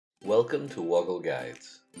Welcome to Woggle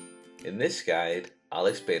Guides. In this guide, I'll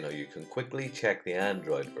explain how you can quickly check the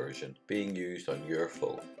Android version being used on your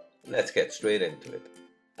phone. Let's get straight into it.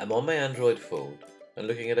 I'm on my Android phone and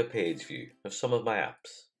looking at a page view of some of my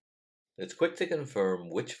apps. It's quick to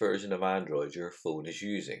confirm which version of Android your phone is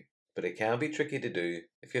using, but it can be tricky to do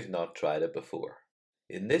if you've not tried it before.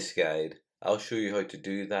 In this guide, I'll show you how to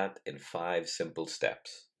do that in 5 simple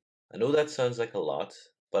steps. I know that sounds like a lot,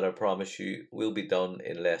 but I promise you we'll be done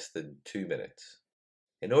in less than 2 minutes.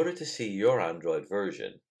 In order to see your Android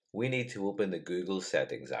version, we need to open the Google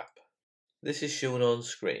Settings app. This is shown on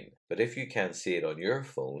screen, but if you can't see it on your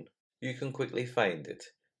phone, you can quickly find it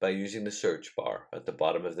by using the search bar at the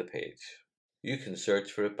bottom of the page. You can search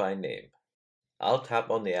for it by name. I'll tap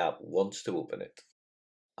on the app once to open it.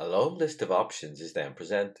 A long list of options is then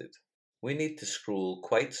presented. We need to scroll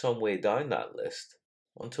quite some way down that list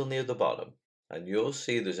until near the bottom, and you'll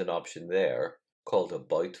see there's an option there called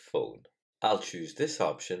About Phone. I'll choose this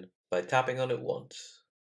option by tapping on it once.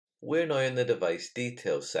 We're now in the device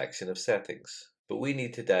details section of settings, but we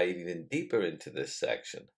need to dive even deeper into this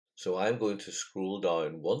section. So I'm going to scroll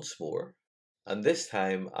down once more, and this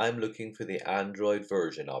time I'm looking for the Android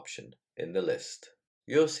version option in the list.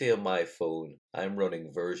 You'll see on my phone I'm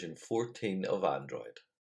running version 14 of Android.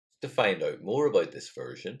 To find out more about this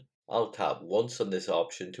version, I'll tap once on this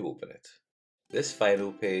option to open it. This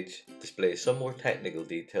final page displays some more technical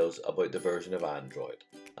details about the version of Android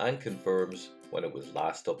and confirms when it was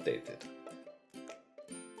last updated.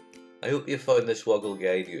 I hope you found this Woggle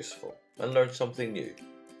guide useful and learned something new.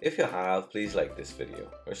 If you have, please like this video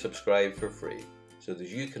or subscribe for free so that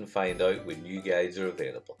you can find out when new guides are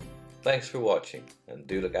available. Thanks for watching, and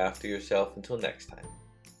do look after yourself until next time.